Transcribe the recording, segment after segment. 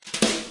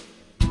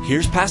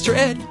here's Pastor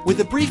Ed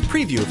with a brief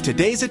preview of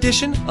today's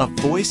edition of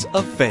Voice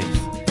of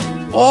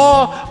Faith.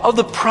 All of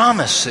the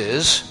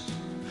promises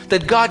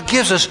that God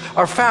gives us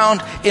are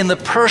found in the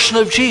person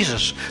of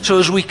Jesus. So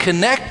as we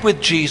connect with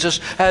Jesus,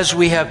 as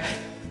we have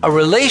a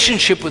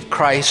relationship with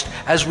Christ,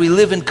 as we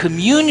live in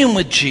communion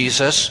with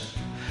Jesus,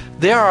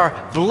 there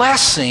are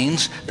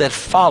blessings that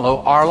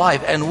follow our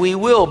life, and we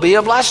will be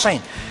a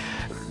blessing.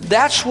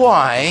 That's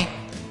why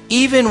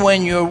even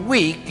when you're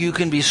weak, you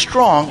can be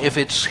strong if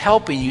it's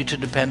helping you to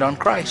depend on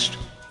Christ.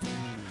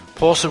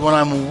 Paul said, when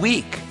I'm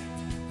weak,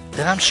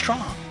 then I'm strong.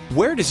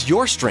 Where does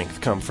your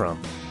strength come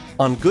from?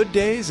 On good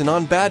days and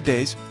on bad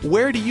days,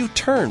 where do you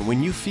turn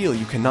when you feel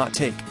you cannot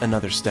take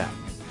another step?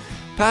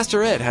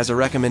 Pastor Ed has a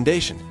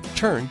recommendation.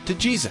 Turn to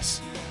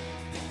Jesus.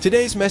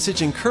 Today's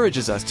message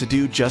encourages us to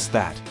do just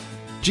that.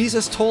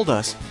 Jesus told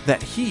us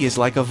that He is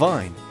like a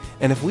vine,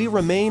 and if we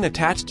remain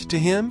attached to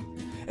Him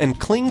and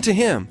cling to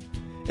Him,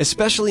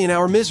 especially in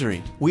our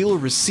misery, we will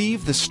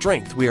receive the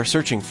strength we are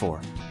searching for.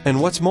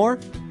 And what's more,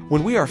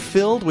 when we are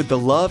filled with the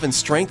love and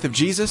strength of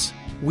Jesus,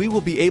 we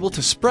will be able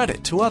to spread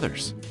it to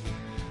others.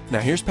 Now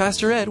here's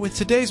Pastor Ed with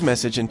today's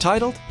message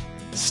entitled,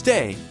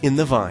 Stay in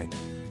the Vine.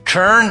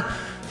 Turn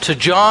to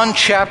John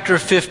chapter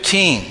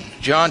 15.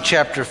 John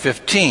chapter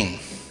 15.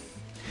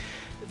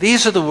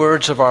 These are the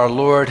words of our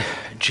Lord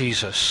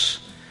Jesus.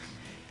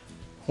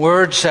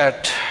 Words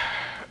that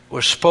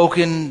were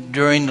spoken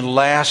during the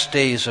last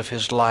days of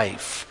His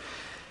life.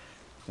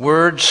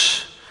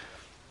 Words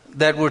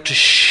that were to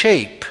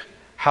shape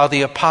how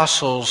the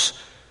apostles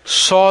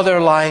saw their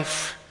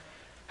life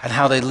and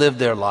how they lived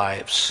their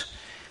lives.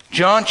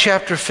 John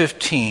chapter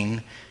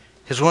 15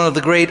 is one of the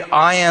great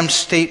I am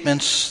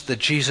statements that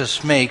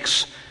Jesus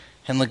makes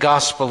in the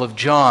Gospel of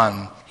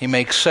John. He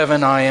makes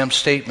 7 I am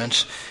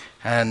statements,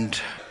 and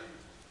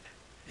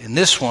in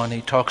this one he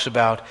talks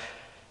about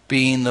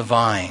being the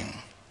vine.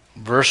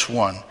 Verse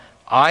 1,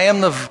 I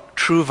am the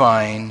true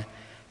vine,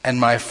 and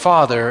my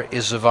Father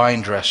is the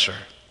vine dresser.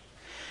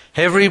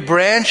 Every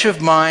branch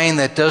of mine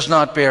that does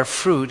not bear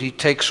fruit, He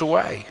takes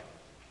away.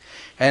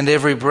 And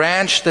every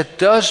branch that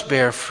does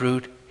bear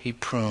fruit, He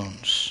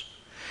prunes,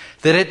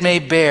 that it may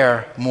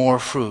bear more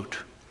fruit.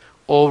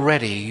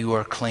 Already you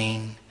are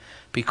clean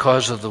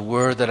because of the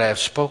word that I have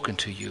spoken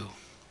to you.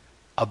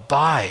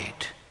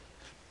 Abide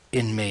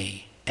in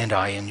me, and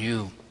I in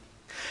you.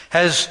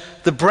 As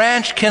the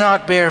branch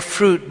cannot bear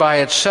fruit by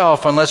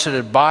itself unless it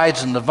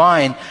abides in the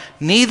vine,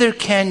 neither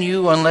can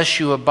you unless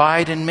you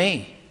abide in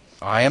me.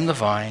 I am the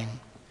vine,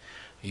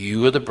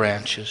 you are the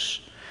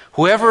branches.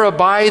 Whoever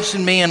abides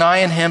in me and I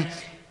in him,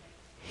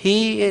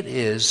 he it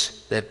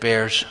is that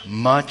bears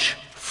much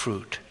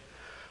fruit.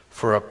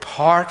 For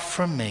apart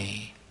from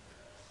me,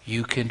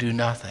 you can do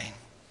nothing.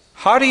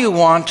 How do you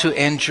want to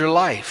end your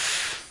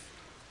life?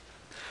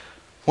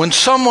 When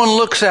someone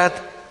looks at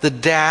the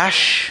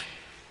dash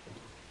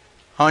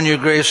on your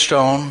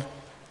gravestone,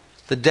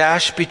 the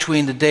dash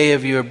between the day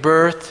of your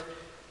birth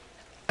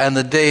and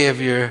the day of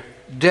your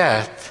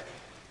death,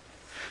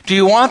 do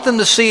you want them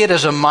to see it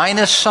as a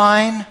minus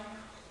sign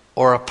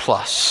or a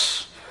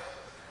plus?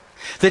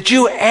 That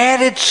you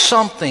added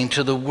something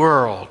to the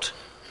world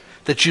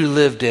that you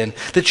lived in,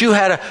 that you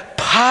had a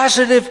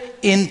positive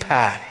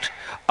impact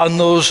on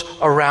those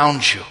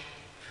around you.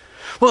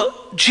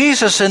 Well,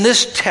 Jesus in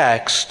this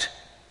text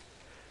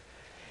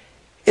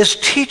is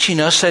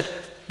teaching us that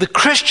the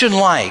Christian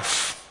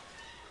life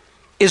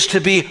is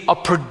to be a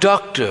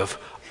productive,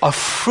 a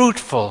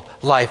fruitful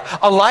life,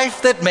 a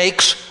life that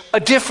makes a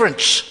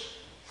difference.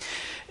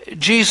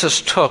 Jesus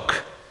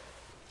took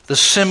the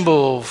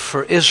symbol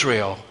for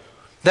Israel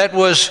that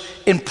was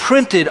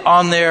imprinted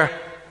on their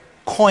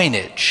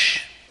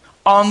coinage,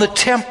 on the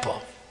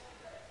temple.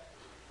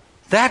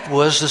 That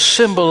was the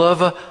symbol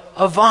of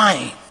a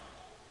vine.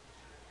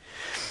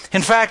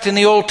 In fact, in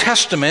the Old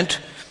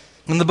Testament,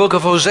 in the book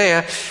of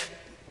Hosea,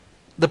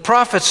 the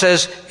prophet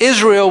says,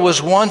 Israel was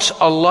once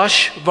a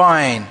lush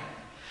vine,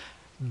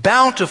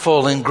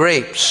 bountiful in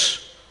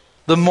grapes.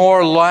 The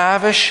more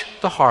lavish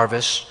the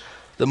harvest,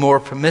 the more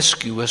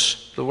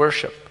promiscuous the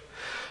worship.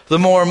 The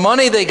more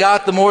money they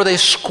got, the more they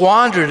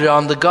squandered it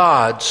on the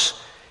gods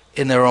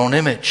in their own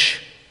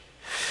image.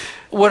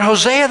 What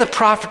Hosea the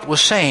prophet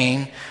was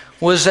saying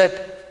was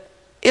that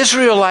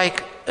Israel,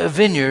 like a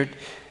vineyard,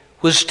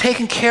 was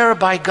taken care of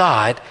by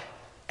God,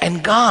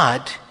 and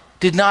God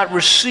did not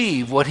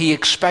receive what He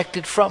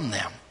expected from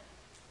them.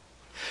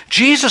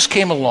 Jesus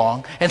came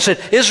along and said,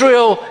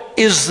 Israel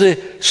is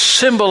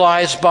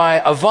symbolized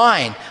by a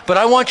vine, but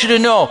I want you to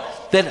know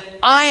that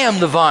I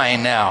am the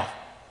vine now.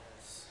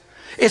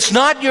 It's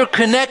not your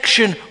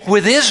connection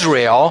with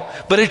Israel,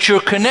 but it's your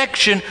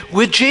connection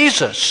with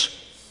Jesus.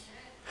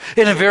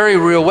 In a very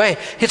real way.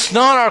 It's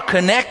not our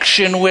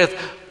connection with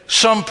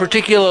some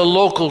particular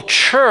local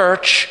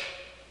church.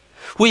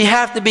 We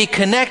have to be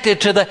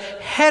connected to the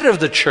head of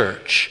the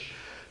church,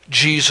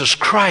 Jesus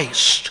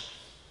Christ.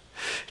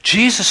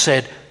 Jesus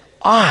said,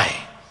 I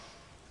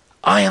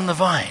am the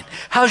vine.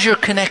 How's your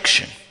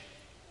connection?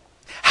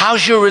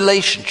 How's your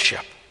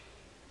relationship?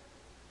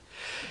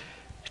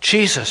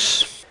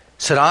 Jesus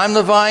said, I'm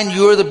the vine,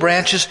 you are the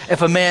branches.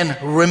 If a man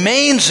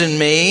remains in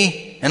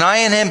me, and I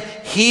in him,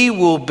 he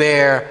will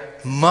bear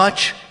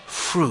much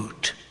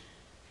fruit.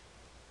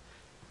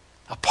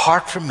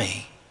 Apart from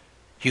me,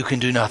 you can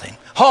do nothing.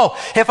 Oh,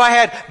 if I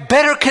had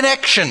better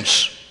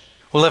connections.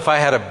 Well, if I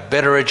had a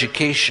better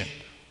education.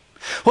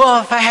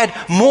 Well, if I had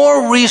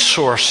more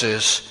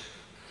resources.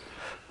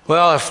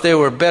 Well, if there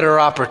were better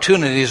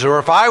opportunities, or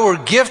if I were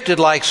gifted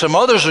like some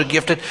others are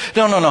gifted.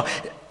 No.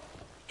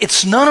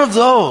 It's none of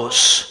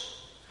those.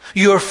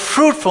 Your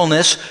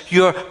fruitfulness,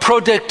 your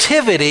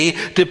productivity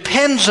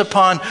depends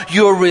upon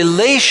your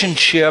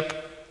relationship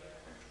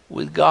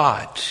with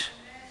God.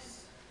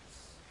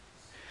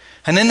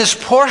 And in this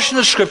portion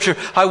of Scripture,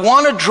 I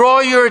want to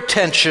draw your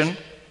attention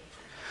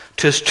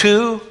to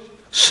two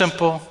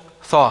simple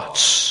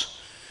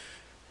thoughts.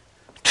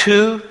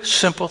 Two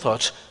simple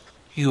thoughts.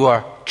 You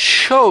are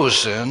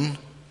chosen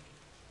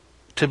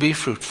to be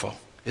fruitful,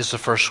 is the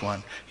first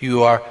one.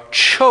 You are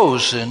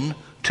chosen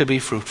to be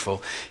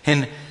fruitful.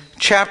 In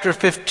chapter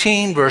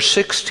 15, verse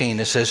 16,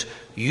 it says,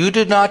 you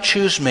did not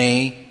choose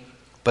me,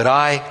 but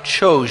I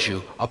chose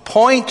you,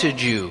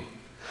 appointed you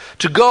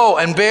to go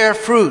and bear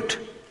fruit.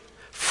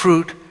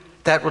 Fruit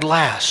that would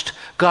last.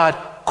 God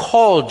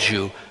called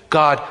you.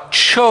 God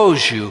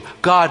chose you.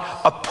 God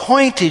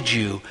appointed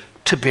you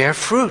to bear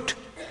fruit.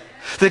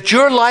 That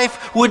your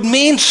life would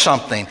mean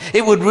something.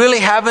 It would really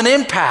have an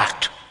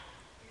impact.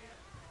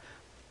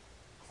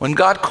 When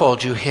God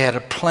called you, He had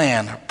a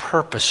plan, a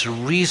purpose, a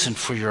reason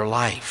for your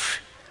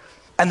life.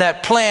 And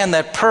that plan,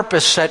 that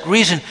purpose, that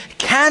reason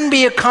can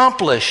be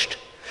accomplished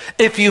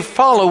if you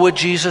follow what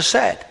Jesus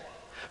said.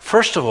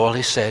 First of all,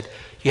 He said,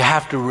 you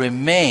have to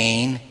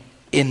remain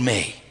in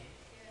me.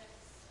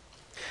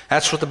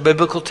 That's what the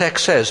biblical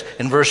text says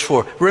in verse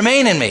 4.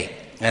 Remain in me,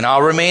 and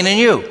I'll remain in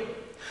you.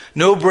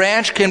 No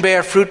branch can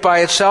bear fruit by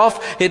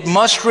itself. It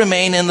must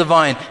remain in the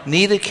vine.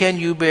 Neither can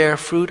you bear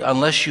fruit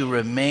unless you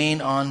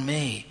remain on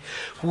me.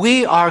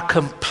 We are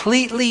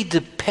completely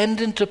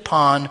dependent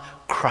upon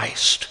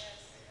Christ.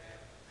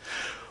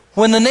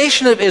 When the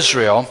nation of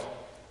Israel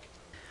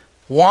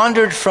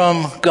wandered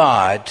from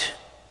God,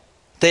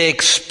 they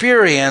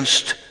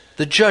experienced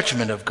the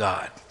judgment of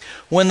God.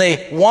 When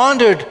they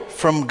wandered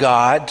from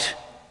God,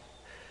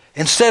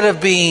 instead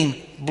of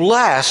being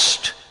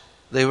blessed,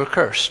 they were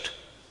cursed.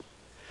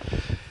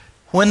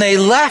 When they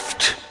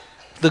left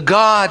the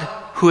God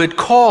who had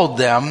called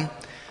them,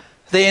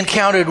 they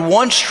encountered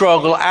one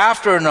struggle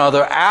after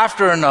another,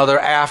 after another,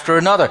 after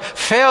another.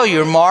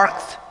 Failure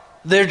marked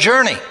their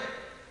journey.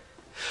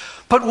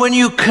 But when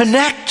you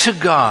connect to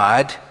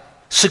God,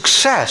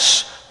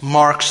 success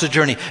marks the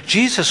journey.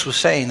 Jesus was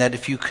saying that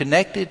if you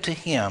connected to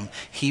Him,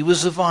 He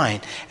was the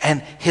vine,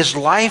 and His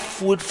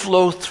life would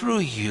flow through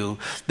you,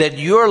 that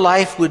your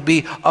life would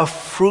be a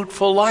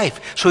fruitful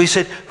life. So He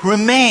said,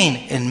 remain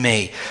in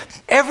me.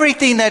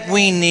 Everything that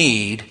we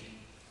need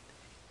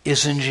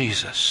is in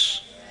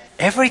Jesus.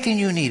 Everything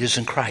you need is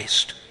in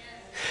Christ.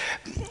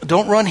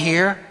 Don't run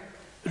here.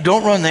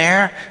 Don't run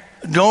there.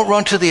 Don't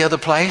run to the other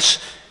place.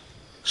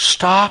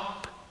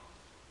 Stop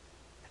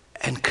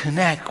and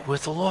connect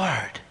with the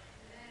Lord.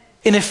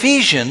 In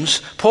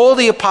Ephesians, Paul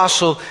the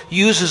Apostle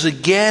uses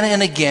again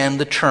and again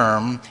the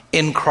term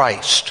in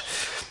Christ.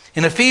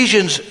 In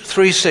Ephesians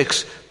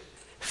 3:6,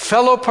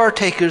 fellow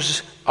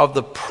partakers of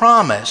the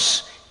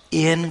promise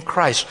in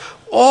Christ.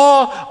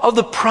 All of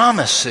the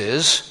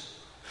promises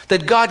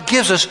that God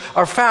gives us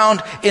are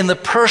found in the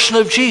person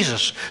of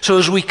Jesus. So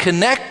as we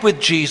connect with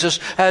Jesus,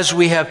 as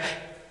we have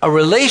a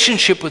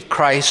relationship with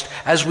Christ,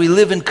 as we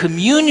live in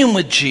communion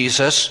with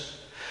Jesus,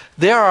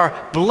 there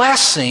are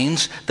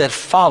blessings that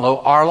follow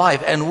our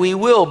life, and we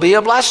will be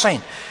a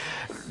blessing.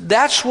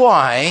 That's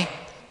why,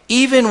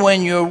 even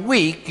when you're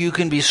weak, you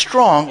can be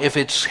strong if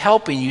it's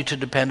helping you to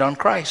depend on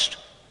Christ.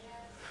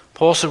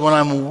 Paul said, when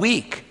I'm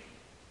weak,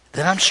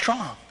 then I'm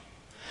strong.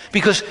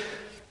 Because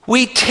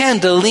we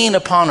tend to lean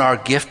upon our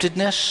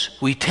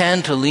giftedness. We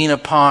tend to lean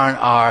upon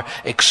our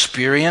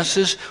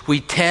experiences.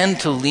 We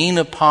tend to lean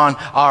upon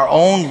our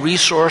own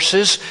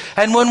resources.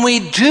 And when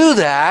we do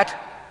that,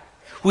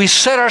 we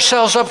set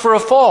ourselves up for a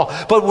fall.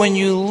 But when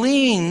you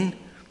lean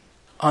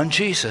on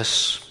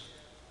Jesus,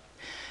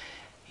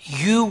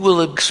 you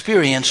will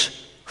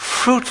experience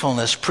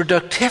fruitfulness,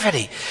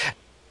 productivity.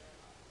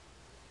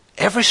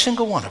 Every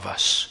single one of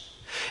us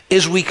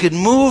is we could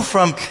move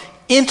from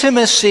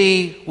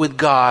intimacy with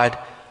God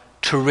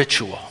to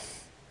ritual.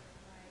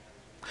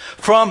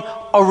 From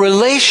a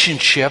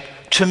relationship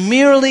to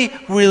merely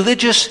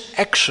religious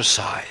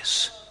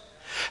exercise.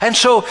 And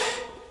so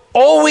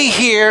all we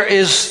hear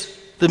is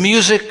the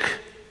music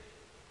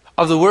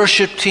of the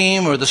worship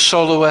team or the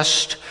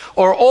soloist,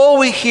 or all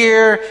we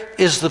hear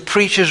is the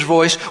preacher's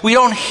voice. We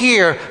don't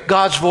hear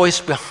God's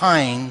voice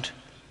behind,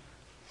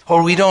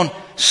 or we don't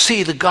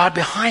see the God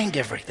behind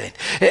everything.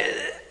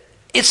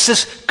 It's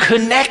this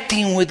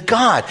connecting with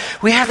God.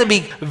 We have to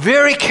be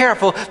very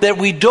careful that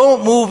we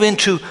don't move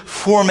into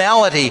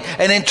formality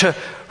and into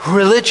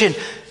religion.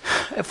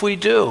 If we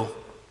do,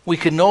 we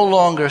can no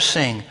longer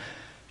sing,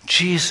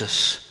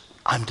 Jesus,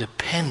 I'm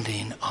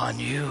depending on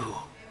you.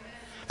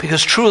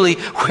 because truly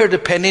we're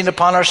depending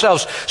upon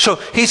ourselves. So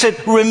he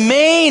said,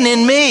 remain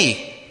in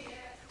me.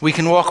 We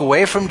can walk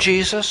away from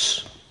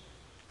Jesus.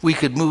 We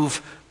could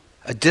move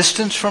a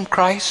distance from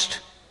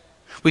Christ.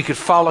 We could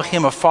follow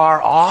him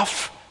afar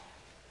off.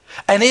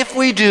 And if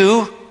we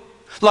do,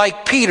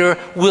 like Peter,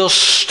 we'll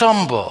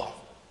stumble.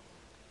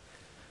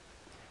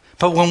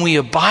 But when we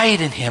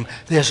abide in him,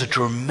 there's a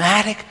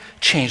dramatic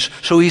change.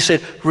 So he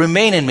said,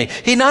 remain in me.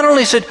 He not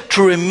only said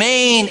to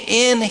remain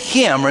in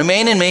him,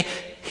 remain in me,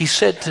 he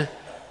said to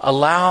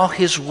allow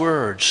his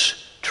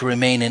words to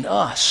remain in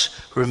us,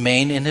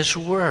 remain in his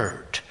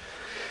word.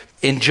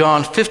 In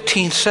John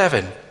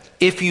 15:7,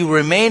 if you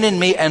remain in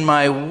me and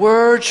my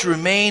words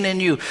remain in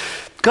you,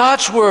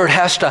 God's word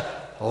has to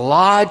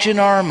lodge in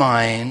our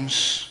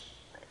minds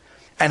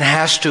and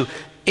has to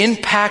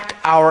impact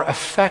our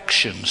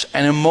affections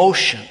and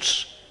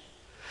emotions.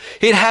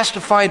 It has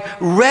to find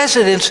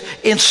residence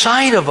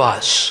inside of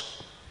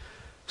us.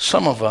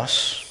 Some of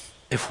us,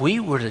 if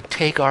we were to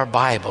take our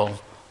Bible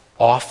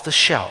off the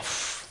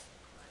shelf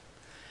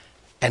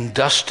and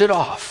dust it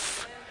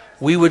off,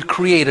 we would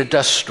create a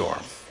dust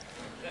storm.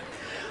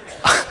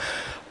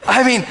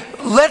 I mean,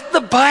 let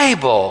the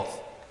Bible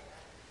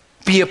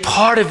be a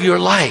part of your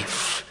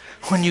life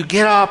when you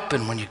get up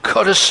and when you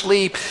go to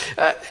sleep.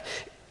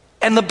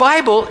 And the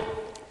Bible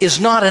is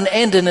not an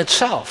end in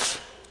itself.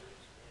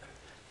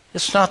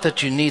 It's not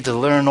that you need to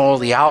learn all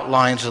the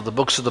outlines of the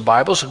books of the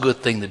Bible. It's a good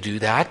thing to do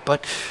that.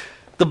 But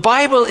the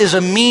Bible is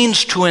a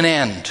means to an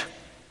end,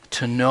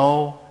 to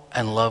know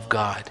and love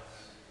God.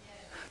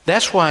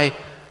 That's why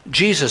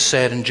Jesus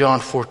said in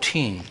John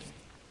 14,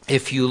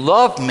 if you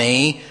love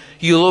me,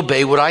 you'll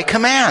obey what I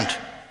command.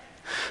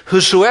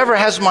 Whosoever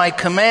has my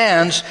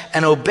commands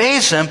and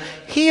obeys them,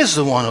 he is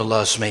the one who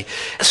loves me.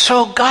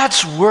 So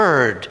God's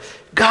word,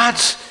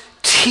 God's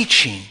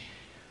teaching,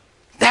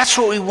 that's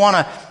what we want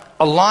to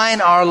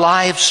align our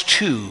lives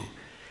to.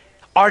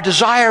 Our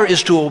desire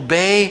is to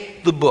obey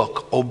the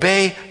book,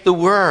 obey the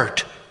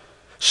word.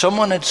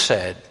 Someone had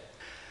said,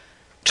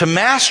 to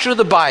master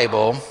the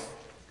Bible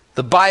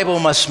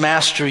must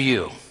master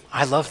you.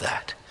 I love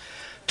that.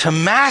 To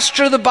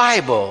master the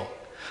Bible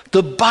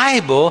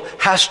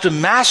has to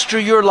master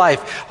your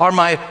life. Are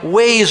my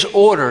ways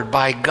ordered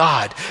by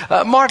God?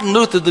 Martin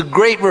Luther, the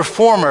great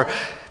reformer,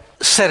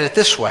 said it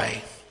this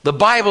way. The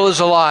Bible is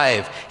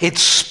alive. It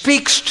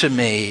speaks to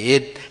me.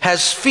 It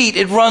has feet.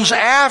 It runs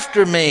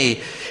after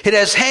me. It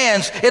has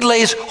hands. It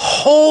lays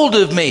hold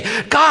of me.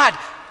 God,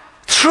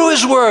 through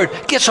his word,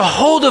 gets a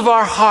hold of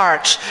our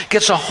hearts,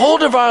 gets a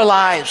hold of our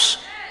lives.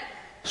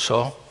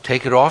 So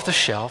take it off the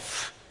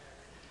shelf.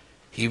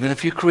 Even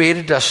if you create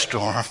a dust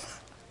storm,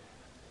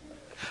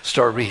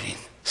 start reading.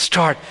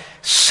 Start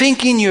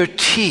sinking your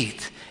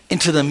teeth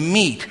into the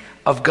meat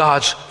of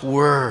God's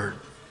word.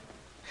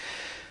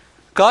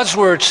 God's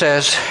word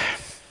says,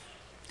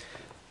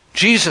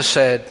 Jesus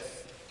said,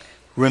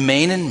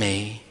 remain in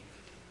me,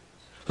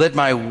 let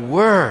my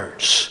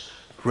words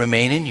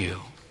remain in you.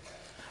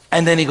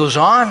 And then he goes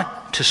on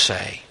to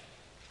say,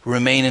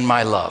 remain in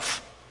my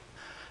love.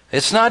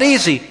 It's not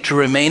easy to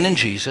remain in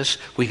Jesus.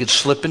 We could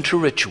slip into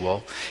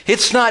ritual.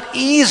 It's not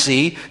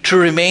easy to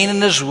remain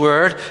in his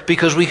word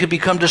because we could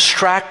become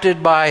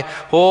distracted by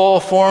all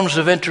forms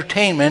of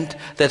entertainment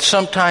that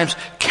sometimes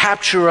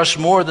capture us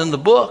more than the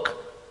book.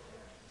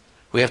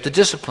 We have to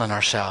discipline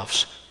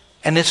ourselves.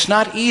 And it's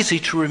not easy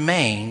to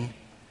remain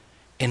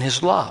in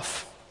his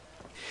love.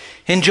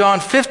 In John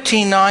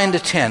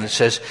 15:9-10, it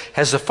says,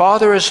 as the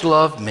Father has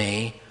loved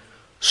me,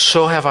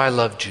 so have I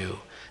loved you.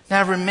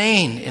 Now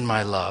remain in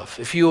my love.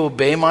 If you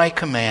obey my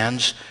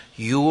commands,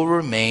 you will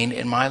remain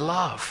in my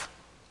love.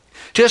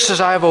 Just as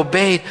I have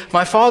obeyed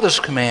my Father's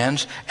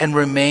commands and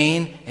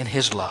remain in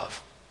his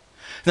love.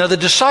 Now the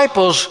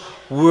disciples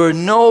were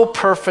no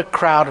perfect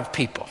crowd of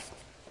people.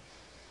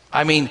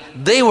 I mean,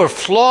 they were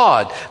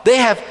flawed. They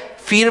have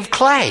feet of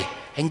clay.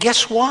 And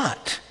guess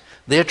what?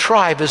 Their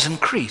tribe has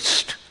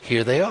increased.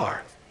 Here they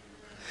are.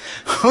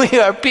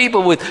 We are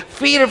people with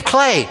feet of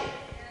clay.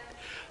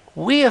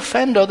 We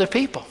offend other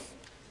people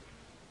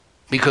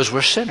because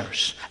we're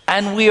sinners.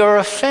 And we are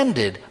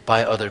offended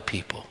by other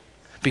people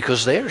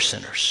because they are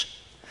sinners.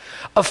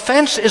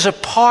 Offense is a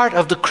part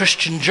of the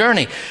Christian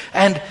journey.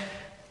 And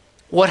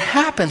what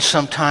happens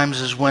sometimes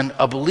is when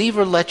a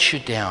believer lets you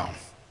down,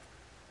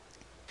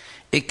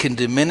 it can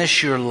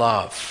diminish your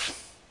love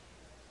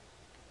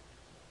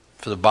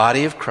for the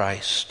body of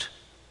Christ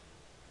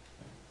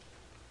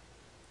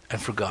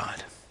and for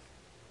God.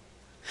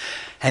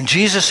 And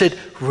Jesus said,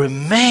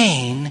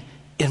 remain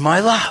in my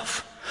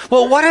love.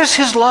 Well, what is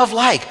his love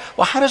like?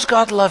 Well, how does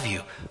God love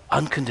you?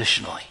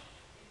 Unconditionally.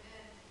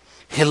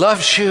 He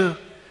loves you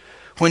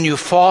when you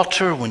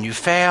falter, when you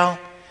fail.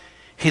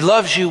 He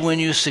loves you when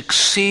you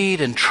succeed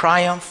and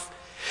triumph.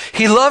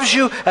 He loves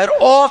you at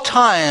all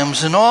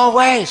times, in all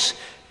ways.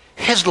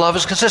 His love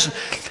is consistent.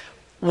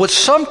 What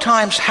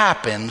sometimes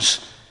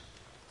happens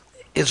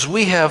is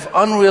we have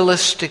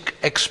unrealistic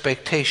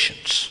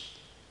expectations.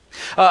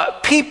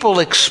 People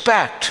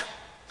expect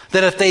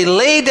that if they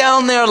lay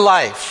down their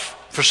life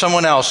for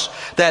someone else,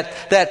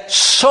 that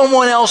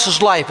someone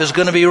else's life is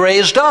going to be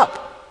raised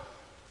up.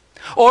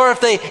 Or if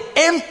they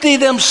empty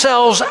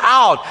themselves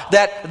out,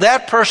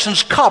 that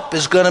person's cup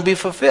is going to be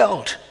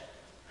fulfilled.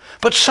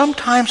 But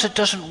sometimes it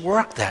doesn't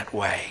work that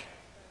way.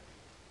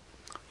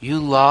 You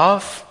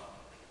love,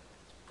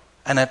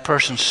 and that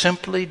person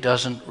simply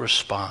doesn't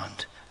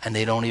respond, and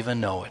they don't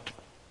even know it.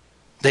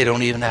 They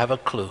don't even have a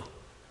clue.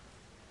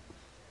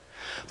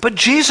 But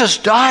Jesus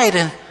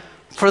died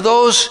for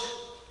those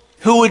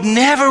who would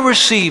never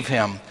receive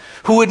him,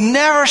 who would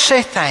never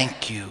say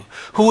thank you,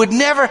 who would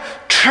never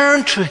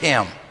turn to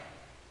him.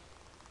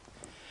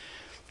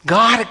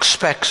 God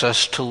expects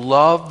us to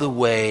love the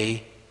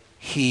way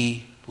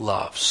he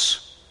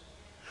loves.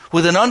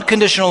 With an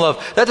unconditional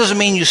love. That doesn't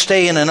mean you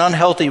stay in an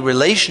unhealthy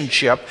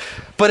relationship,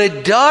 but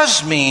it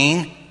does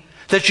mean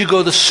that you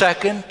go the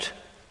second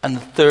and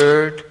the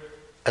third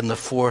and the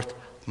fourth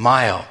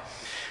mile.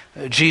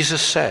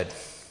 Jesus said,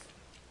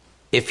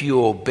 if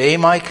you obey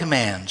my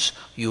commands,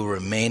 you will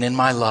remain in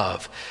my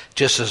love,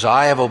 just as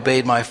I have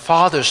obeyed my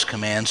Father's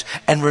commands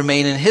and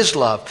remain in his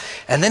love.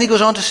 And then he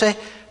goes on to say,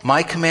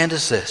 my command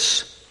is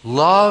this,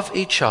 love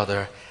each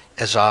other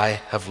as I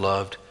have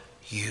loved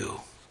you.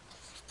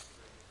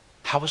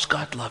 How has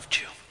God loved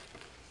you?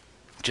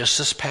 Just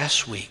this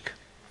past week,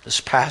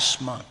 this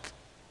past month.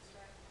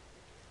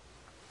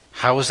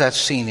 How is that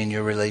seen in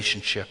your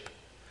relationship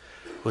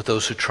with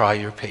those who try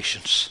your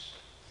patience?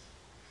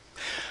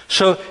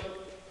 So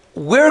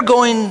we're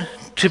going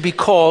to be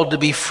called to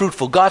be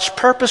fruitful. God's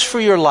purpose for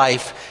your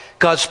life,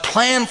 God's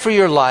plan for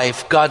your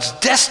life, God's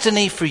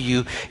destiny for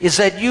you is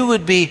that you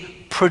would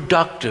be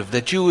productive,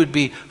 that you would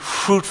be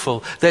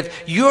fruitful, that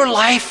your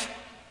life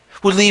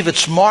would leave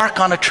its mark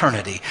on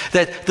eternity,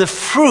 that the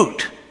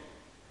fruit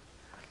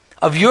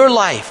of your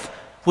life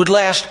would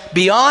last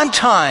beyond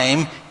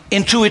time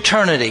into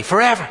eternity,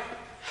 forever.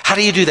 How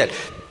do you do that?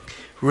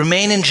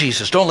 Remain in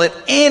Jesus. Don't let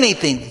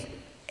anything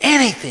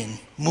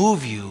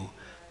move you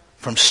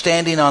from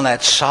standing on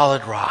that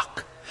solid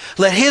rock.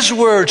 Let his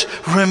words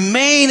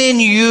remain in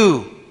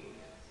you.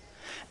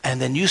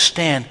 And then you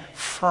stand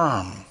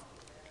firm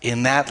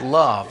in that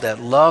love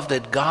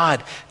that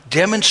God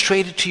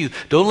demonstrated to you.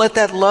 Don't let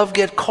that love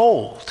get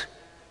cold,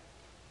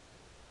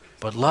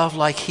 but love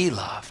like he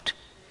loved.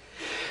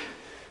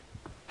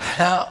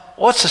 Now,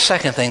 what's the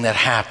second thing that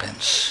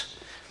happens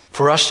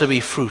for us to be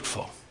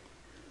fruitful?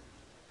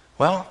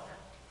 Well,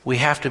 we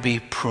have to be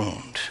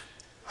pruned.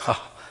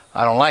 Oh,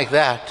 I don't like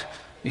that.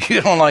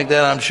 You don't like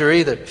that, I'm sure,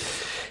 either.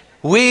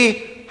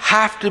 We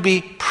have to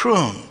be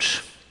pruned.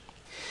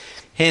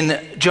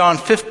 In John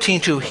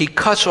 15:2, he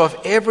cuts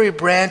off every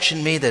branch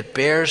in me that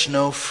bears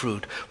no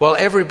fruit, while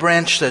every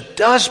branch that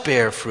does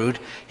bear fruit,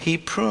 he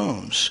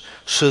prunes,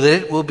 so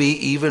that it will be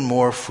even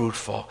more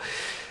fruitful.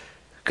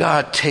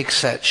 God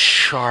takes that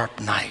sharp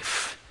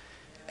knife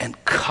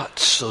and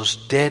cuts those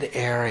dead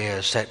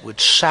areas that would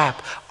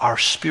sap our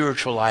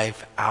spiritual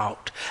life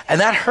out.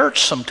 And that hurts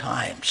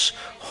sometimes.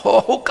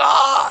 Oh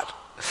God,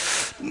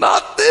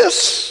 not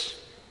this.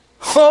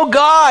 Oh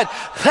God,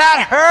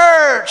 that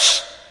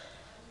hurts.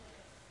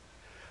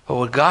 But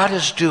what God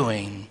is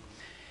doing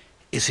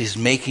is he's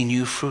making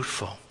you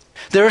fruitful.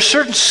 There are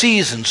certain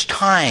seasons,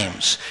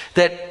 times,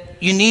 that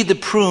you need the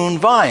prune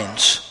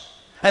vines.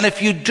 And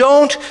if you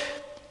don't,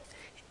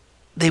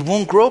 they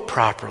won't grow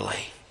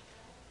properly.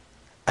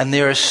 And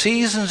there are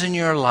seasons in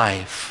your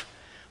life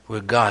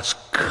where God's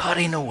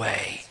cutting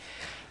away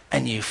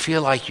and you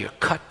feel like you're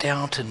cut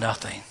down to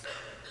nothing.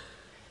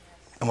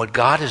 And what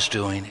God is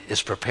doing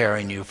is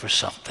preparing you for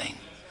something,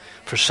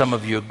 for some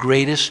of your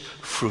greatest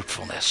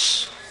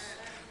fruitfulness.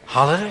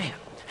 Hallelujah.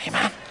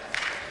 Amen.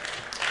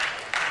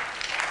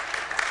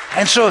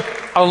 And so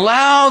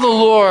allow the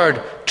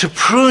Lord to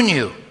prune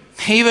you,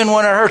 even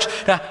when it hurts.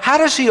 Now, how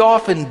does he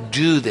often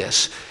do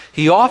this?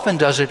 He often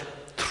does it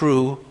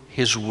through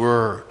his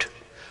word.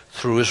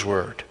 Through his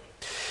word.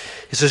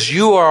 He says,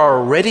 you are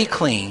already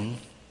clean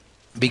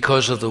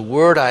because of the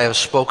word I have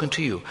spoken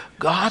to you.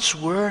 God's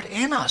word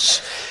in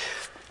us.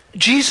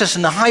 Jesus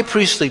in the high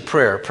priestly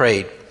prayer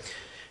prayed,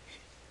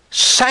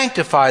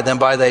 sanctify them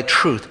by thy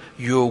truth.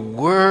 Your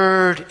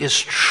word is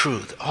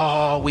truth.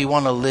 Oh, we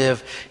want to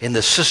live in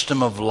the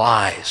system of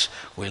lies.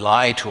 We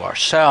lie to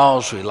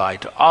ourselves, we lie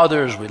to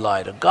others, we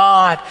lie to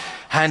God,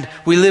 and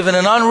we live in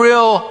an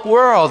unreal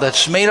world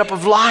that's made up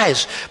of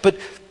lies. But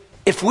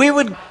if we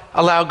would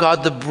allow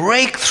God to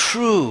break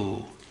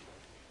through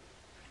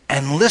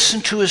and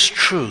listen to his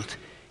truth,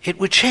 it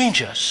would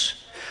change us.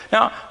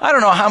 Now, I don't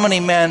know how many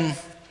men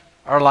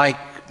are like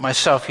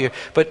myself here,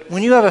 but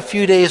when you have a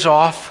few days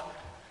off,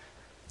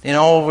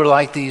 over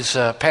like these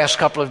past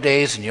couple of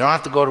days, and you don't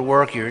have to go to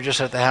work, you're just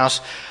at the house,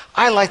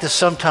 I like to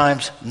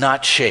sometimes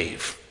not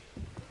shave.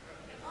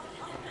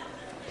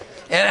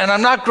 And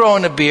I'm not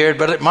growing a beard,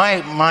 but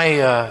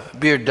my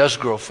beard does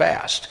grow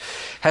fast.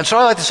 And so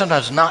I like to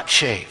sometimes not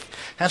shave.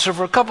 And so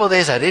for a couple of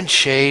days I didn't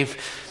shave,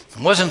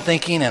 wasn't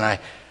thinking, and I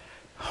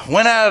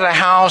went out of the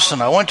house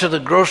and I went to the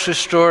grocery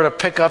store to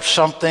pick up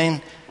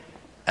something,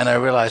 and I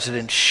realized I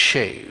didn't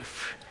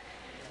shave.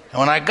 And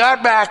when I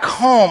got back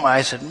home,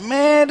 I said,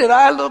 man, did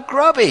I look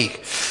grubby.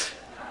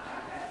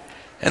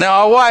 And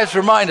now our wives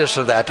remind us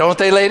of that, don't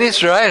they,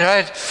 ladies?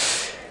 Right?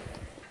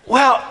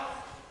 Well,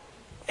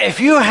 if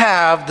you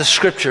have the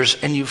scriptures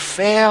and you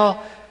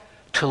fail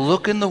to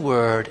look in the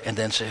Word and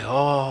then say,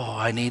 oh,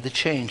 I need to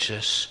change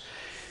this.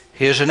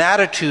 Here's an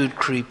attitude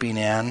creeping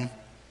in.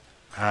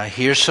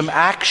 Here's some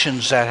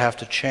actions that have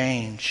to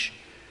change.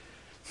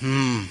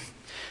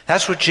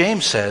 That's what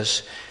James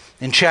says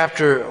in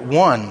chapter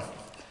 1.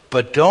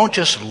 But don't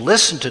just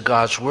listen to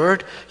God's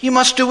Word. You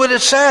must do what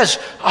it says.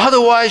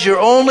 Otherwise, you're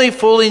only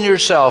fooling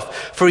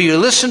yourself. For you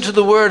listen to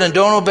the Word and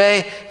don't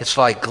obey, it's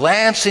like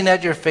glancing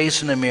at your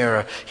face in a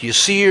mirror. You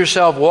see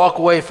yourself, walk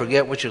away,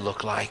 forget what you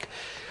look like.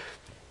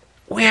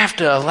 We have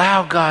to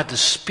allow God to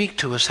speak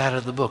to us out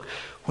of the book.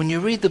 When you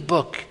read the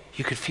book,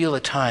 you could feel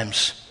at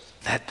times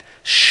that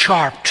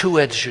sharp,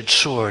 two-edged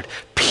sword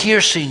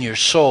piercing your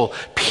soul,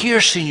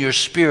 piercing your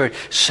spirit,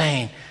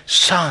 saying,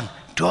 son,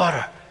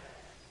 daughter,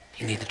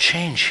 you need to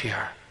change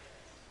here.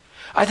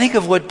 I think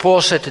of what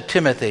Paul said to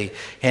Timothy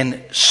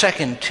in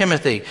 2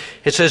 Timothy.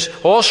 It says,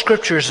 all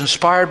Scripture is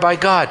inspired by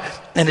God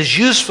and is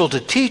useful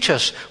to teach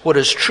us what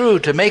is true,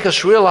 to make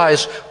us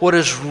realize what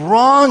is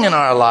wrong in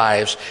our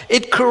lives.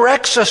 It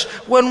corrects us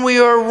when we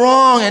are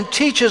wrong and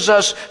teaches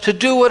us to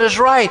do what is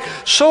right.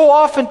 So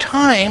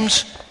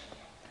oftentimes,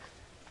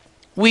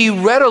 we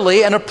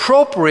readily and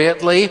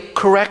appropriately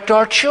correct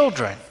our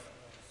children.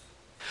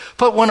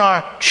 But when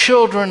our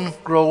children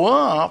grow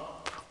up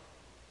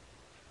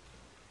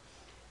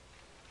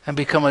and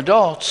become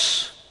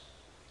adults,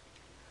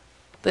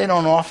 they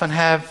don't often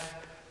have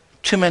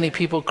too many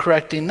people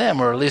correcting them,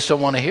 or at least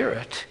don't want to hear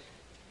it.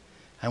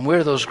 And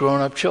we're those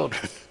grown-up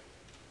children.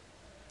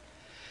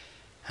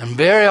 And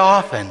very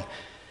often,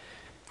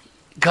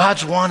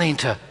 God's wanting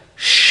to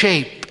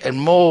shape and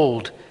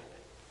mold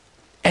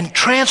and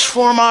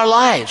transform our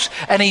lives.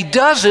 And He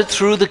does it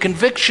through the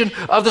conviction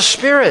of the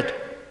Spirit.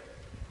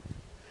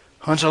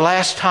 When's the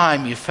last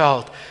time you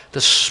felt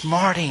the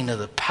smarting of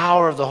the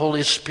power of the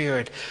Holy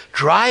Spirit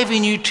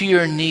driving you to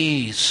your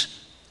knees,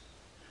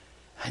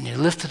 and you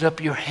lifted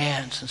up your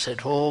hands and said,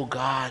 oh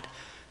God,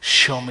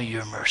 show me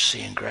your mercy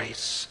and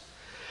grace?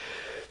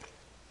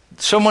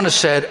 Someone has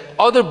said,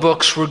 other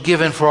books were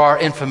given for our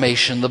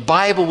information. The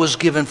Bible was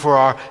given for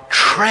our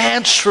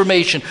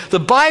transformation. The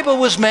Bible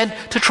was meant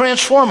to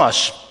transform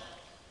us.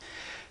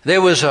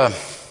 There was a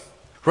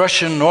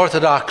Russian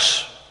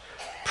Orthodox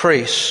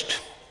priest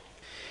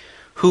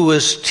who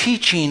was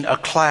teaching a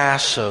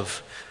class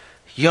of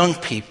young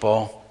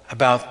people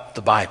about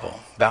the Bible,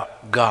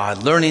 about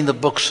God, learning the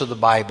books of the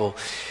Bible.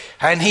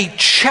 And he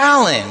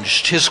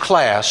challenged his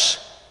class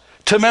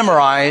to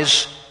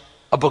memorize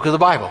a book of the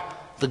Bible,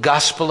 the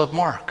Gospel of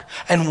Mark.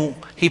 And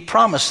he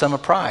promised them a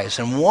prize.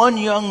 And one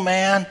young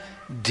man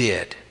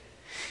did.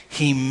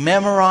 He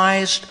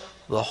memorized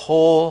the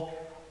whole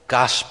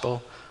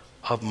Gospel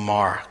of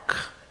Mark.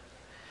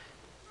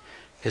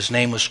 His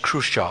name was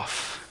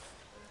Khrushchev.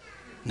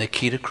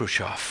 Nikita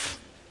Khrushchev.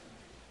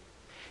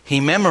 He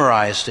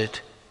memorized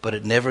it, but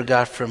it never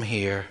got from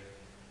here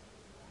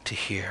to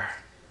here.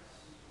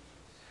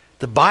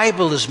 The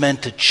Bible is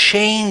meant to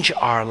change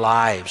our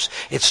lives.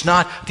 It's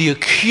not the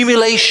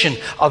accumulation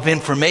of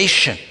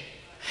information.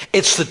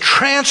 It's the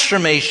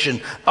transformation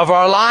of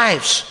our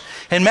lives.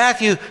 In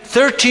Matthew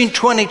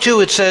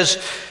 13:22 it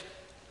says,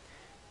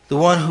 the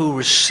one who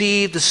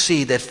received the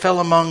seed that fell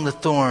among the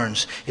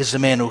thorns is the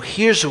man who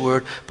hears the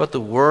word, but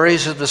the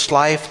worries of this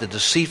life, the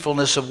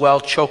deceitfulness of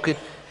wealth choke it,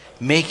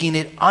 making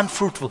it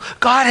unfruitful.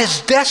 God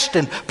has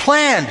destined,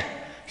 planned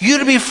you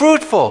to be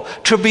fruitful,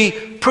 to be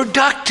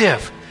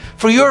productive,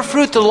 for your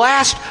fruit to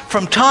last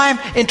from time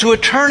into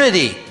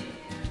eternity.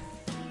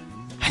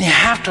 And you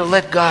have to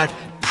let God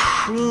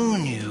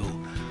prune you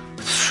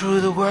through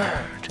the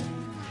Word.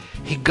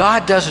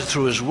 God does it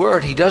through His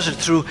Word. He does it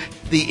through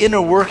the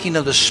inner working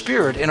of the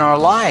Spirit in our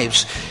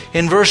lives.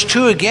 In verse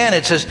 2 again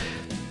it says,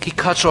 He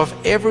cuts off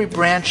every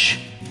branch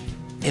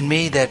in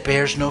me that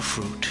bears no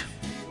fruit.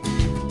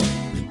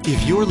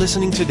 If you're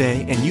listening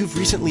today and you've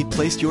recently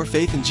placed your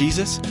faith in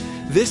Jesus,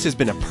 this has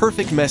been a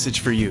perfect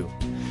message for you.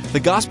 The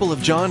Gospel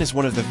of John is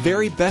one of the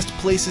very best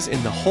places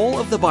in the whole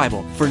of the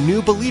Bible for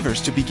new believers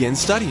to begin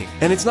studying.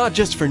 And it's not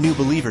just for new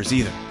believers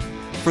either.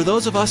 For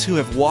those of us who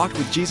have walked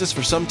with Jesus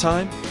for some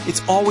time,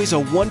 it's always a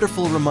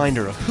wonderful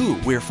reminder of who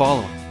we're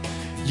following.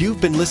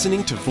 You've been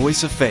listening to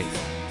Voice of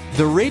Faith,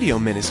 the radio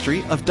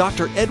ministry of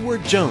Dr.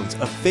 Edward Jones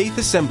of Faith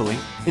Assembly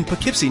in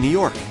Poughkeepsie, New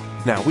York.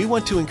 Now, we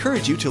want to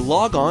encourage you to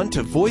log on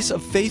to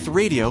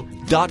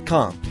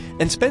voiceoffaithradio.com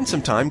and spend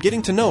some time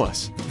getting to know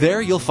us.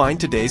 There you'll find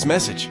today's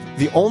message.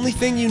 The only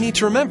thing you need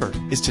to remember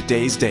is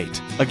today's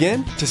date.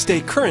 Again, to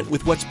stay current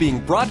with what's being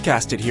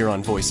broadcasted here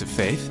on Voice of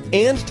Faith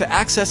and to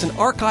access an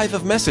archive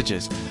of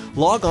messages,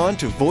 log on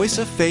to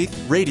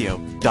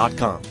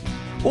voiceoffaithradio.com.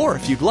 Or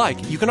if you'd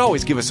like, you can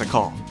always give us a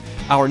call.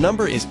 Our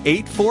number is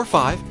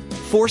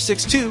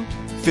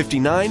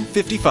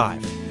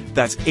 845-462-5955.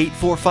 That's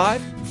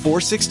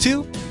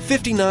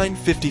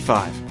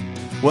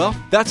 845-462-5955. Well,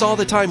 that's all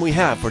the time we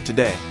have for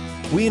today.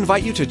 we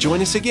invite you to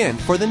join us again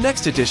for the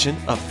next edition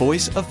of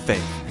Voice of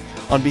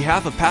Faith. On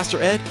behalf of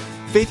Pastor Ed,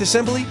 Faith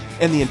Assembly,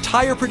 and the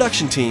entire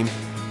production team,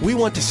 we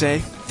want to say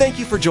thank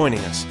you for joining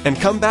us, and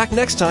come back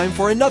next time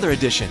for another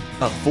edition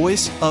of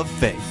Voice of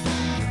Faith.